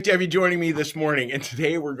to have you joining me this morning. And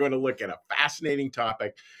today we're going to look at a fascinating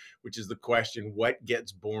topic, which is the question, what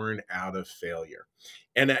gets born out of failure?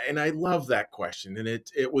 And I love that question. And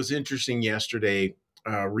it was interesting yesterday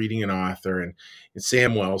reading an author and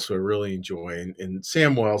Sam Wells, who I really enjoy. And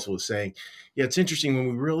Sam Wells was saying, yeah, it's interesting when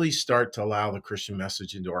we really start to allow the Christian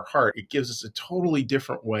message into our heart, it gives us a totally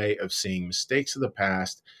different way of seeing mistakes of the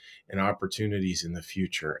past and opportunities in the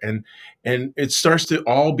future. And it starts to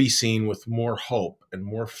all be seen with more hope and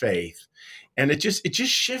more faith, and it just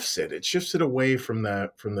shifts it away from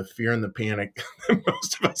the fear and the panic that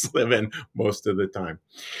most of us live in most of the time.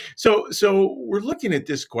 So we're looking at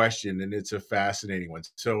this question, and it's a fascinating one.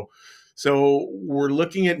 So we're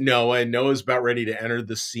looking at Noah, and Noah's about ready to enter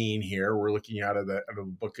the scene here. We're looking out of the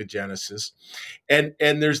book of Genesis, and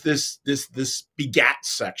there's this begat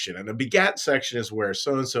section, and a begat section is where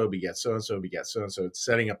so and so begat so and so begat so and so. It's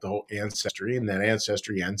setting up the whole ancestry, and that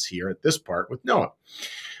ancestry ends here at this part with Noah.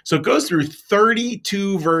 So it goes through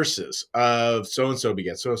 32 verses of so and so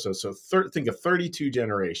begat so and so. So think of 32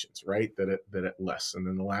 generations, right? That it lists, and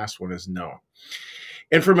then the last one is Noah.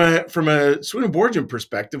 And from a Swedenborgian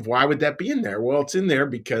perspective, why would that be in there? Well, it's in there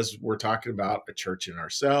because we're talking about a church in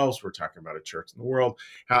ourselves. We're talking about a church in the world.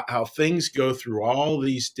 How things go through all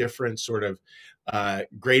these different sort of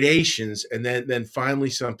gradations, and then finally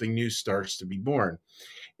something new starts to be born.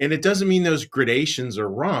 And it doesn't mean those gradations are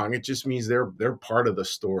wrong. It just means they're part of the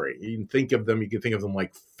story. You can think of them. You can think of them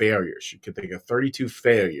like failures. You could think of 32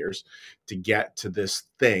 failures to get to this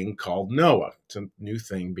thing called Noah, it's a new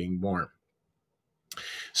thing being born.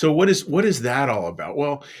 So what is that all about?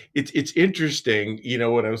 Well, it's interesting.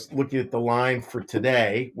 When I was looking at the line for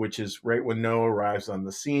today, which is right when Noah arrives on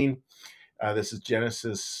the scene. This is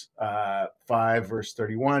Genesis 5, verse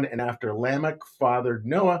 31. And after Lamech fathered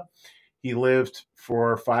Noah, he lived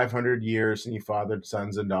for 500 years, and he fathered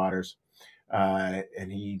sons and daughters. And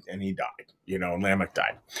he died. And Lamech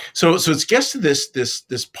died. So it gets to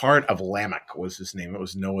this part of Lamech was his name. It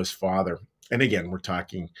was Noah's father. And again, we're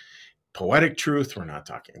talking poetic truth. We're not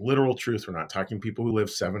talking literal truth. We're not talking people who lived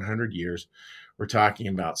 700 years. We're talking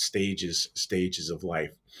about stages of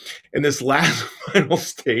life. And this last final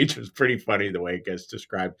stage was pretty funny the way it gets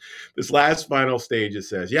described. This last final stage, it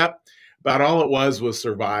says, yep, about all it was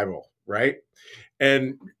survival, right?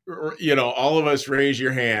 And all of us, raise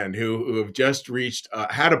your hand who have just reached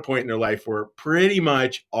had a point in their life where pretty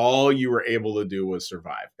much all you were able to do was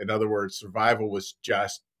survive. In other words, survival was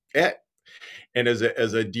just it. And as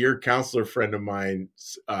a dear counselor friend of mine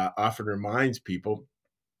often reminds people,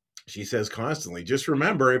 she says constantly, just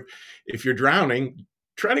remember, if you're drowning,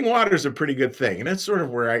 treading water is a pretty good thing. And that's sort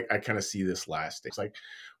of where I kind of see this last thing. It's like,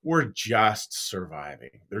 we're just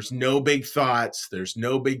surviving. There's no big thoughts. There's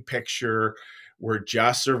no big picture. We're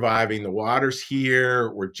just surviving. The water's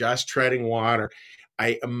here. We're just treading water.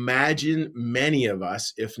 I imagine many of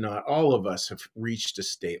us, if not all of us, have reached a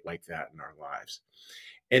state like that in our lives.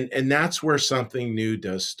 And that's where something new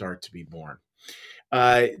does start to be born.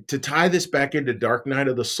 To tie this back into Dark Night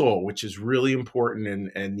of the Soul, which is really important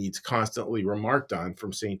and needs constantly remarked on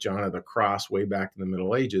from St. John of the Cross way back in the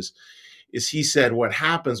Middle Ages, is he said what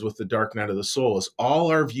happens with the Dark Night of the Soul is all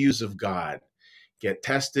our views of God get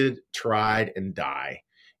tested, tried, and die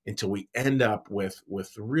until we end up with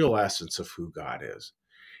the real essence of who God is.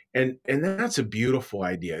 And that's a beautiful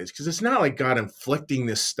idea. It's because it's not like God inflicting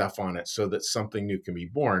this stuff on it so that something new can be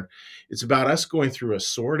born. It's about us going through a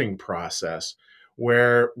sorting process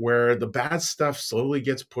where the bad stuff slowly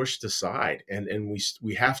gets pushed aside, and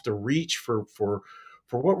we have to reach for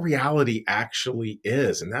what reality actually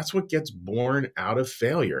is. And that's what gets born out of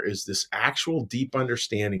failure, is this actual deep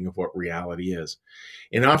understanding of what reality is.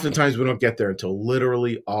 And oftentimes we don't get there until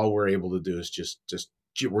literally all we're able to do is just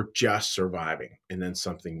we're just surviving, and then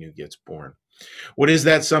something new gets born. What is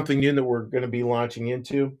that something new that we're going to be launching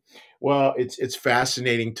into? Well, it's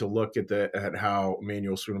fascinating to look at how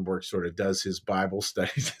Emanuel Swedenborg sort of does his Bible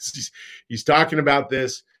studies. he's talking about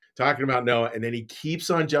this, talking about Noah, and then he keeps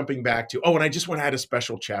on jumping back to, and I just want to add a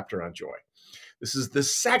special chapter on joy. This is the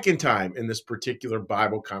second time in this particular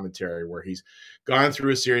Bible commentary where he's gone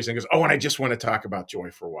through a series and goes, and I just want to talk about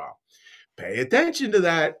joy for a while. Pay attention to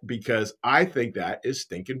that, because I think that is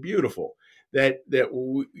stinking beautiful.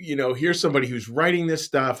 Here's somebody who's writing this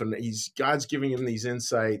stuff, and God's giving him these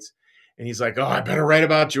insights, and he's like, I better write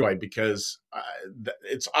about joy, because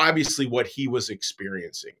it's obviously what he was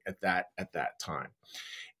experiencing at that time.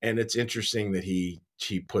 And it's interesting that he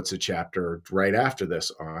puts a chapter right after this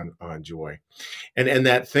on joy, and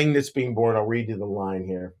that thing that's being born. I'll read you the line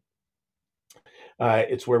here.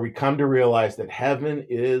 It's where we come to realize that heaven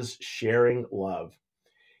is sharing love.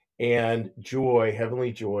 And joy,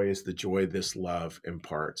 heavenly joy, is the joy this love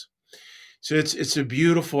imparts. So it's a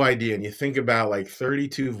beautiful idea. And you think about like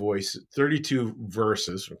 32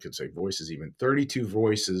 verses, we could say voices even, 32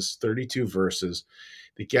 voices, 32 verses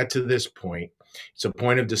that get to this point. It's a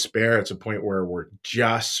point of despair. It's a point where we're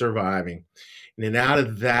just surviving. And then out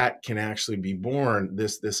of that can actually be born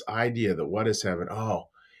this idea that what is heaven? Oh,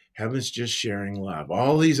 heaven's just sharing love.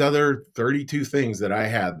 All these other 32 things that I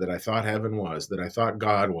had, that I thought heaven was, that I thought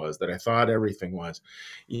God was, that I thought everything was,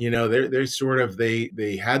 they're sort of,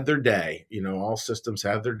 they had their day. All systems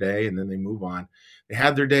have their day, and then they move on. They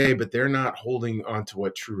had their day, but they're not holding on to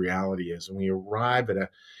what true reality is. And we arrive at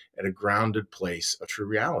a grounded place of true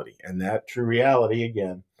reality. And that true reality,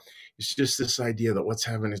 again, it's just this idea that what's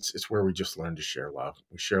heaven, it's where we just learn to share love.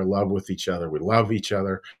 We share love with each other. We love each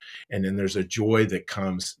other. And then there's a joy that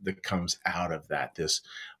comes out of that, this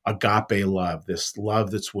agape love, this love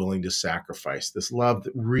that's willing to sacrifice, this love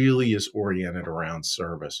that really is oriented around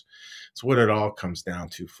service. It's what it all comes down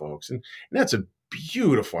to, folks. And that's a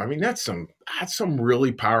beautiful, I mean, that's some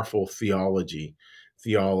really powerful theology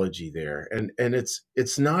there. And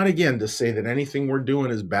it's not, again, to say that anything we're doing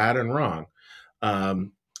is bad and wrong.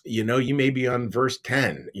 um, you may be on verse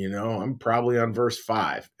 10. I'm probably on verse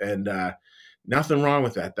 5, and nothing wrong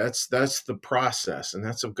with that. That's the process, and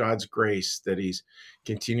that's of God's grace, that he's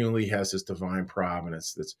continually has his divine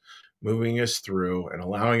providence that's moving us through and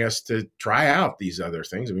allowing us to try out these other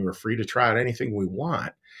things. I mean, we're free to try out anything we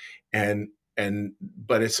want, and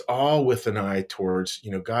but it's all with an eye towards,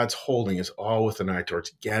 God's holding us all with an eye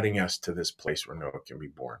towards getting us to this place where Noah can be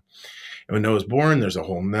born. And when Noah's born, there's a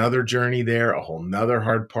whole nother journey there, a whole nother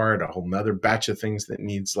hard part, a whole nother batch of things that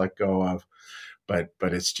needs let go of. But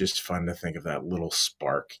it's just fun to think of that little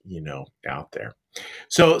spark, out there.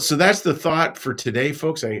 So that's the thought for today,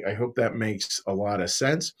 folks. I hope that makes a lot of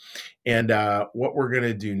sense. And what we're going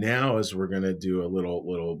to do now is we're going to do a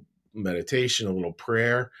little meditation, a little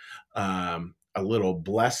prayer, a little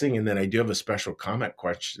blessing, and then I do have a special comment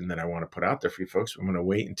question that I want to put out there for you folks. I'm going to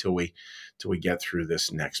wait until we get through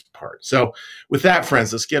this next part. So with that,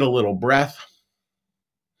 friends, let's get a little breath.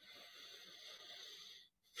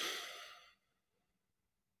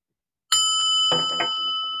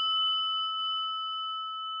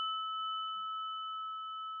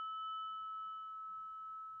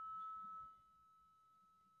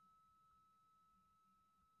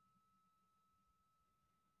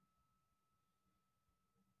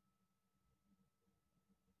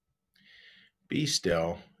 Be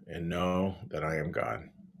still and know that I am God.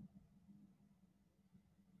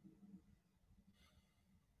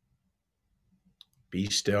 Be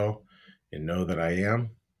still and know that I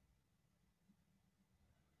am.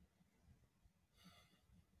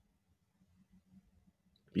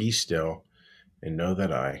 Be still and know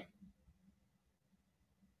that I.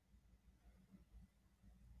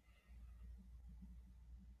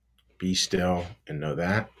 Be still and know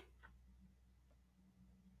that.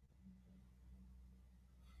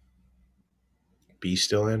 Be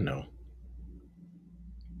still and know.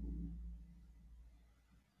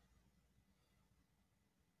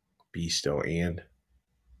 Be still and.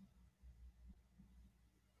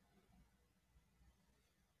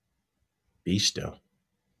 Be still.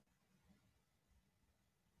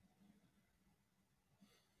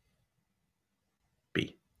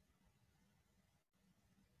 Be.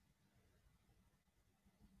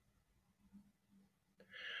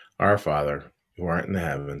 Our Father, who art in the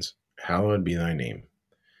heavens, hallowed be thy name.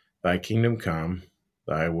 Thy kingdom come,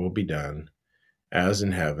 thy will be done, as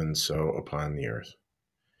in heaven, so upon the earth.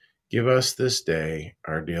 Give us this day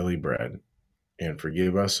our daily bread, and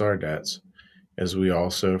forgive us our debts, as we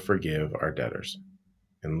also forgive our debtors.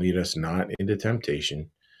 And lead us not into temptation,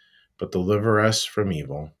 but deliver us from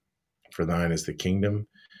evil. For thine is the kingdom,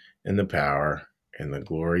 and the power, and the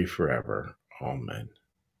glory forever. Amen.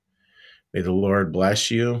 May the Lord bless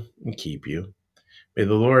you and keep you. May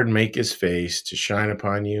the Lord make his face to shine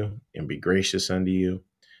upon you and be gracious unto you.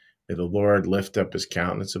 May the Lord lift up his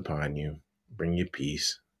countenance upon you, bring you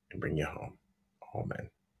peace, and bring you home. Amen.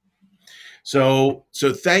 So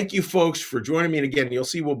thank you, folks, for joining me. And again, you'll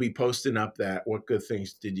see we'll be posting up that what good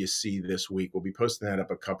things did you see this week. We'll be posting that up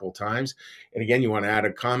a couple times. And again, you want to add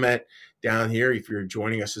a comment down here if you're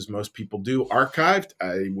joining us, as most people do, archived.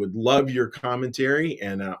 I would love your commentary,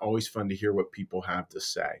 and always fun to hear what people have to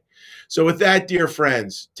say. So with that, dear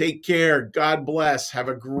friends, take care. God bless. Have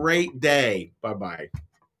a great day. Bye-bye.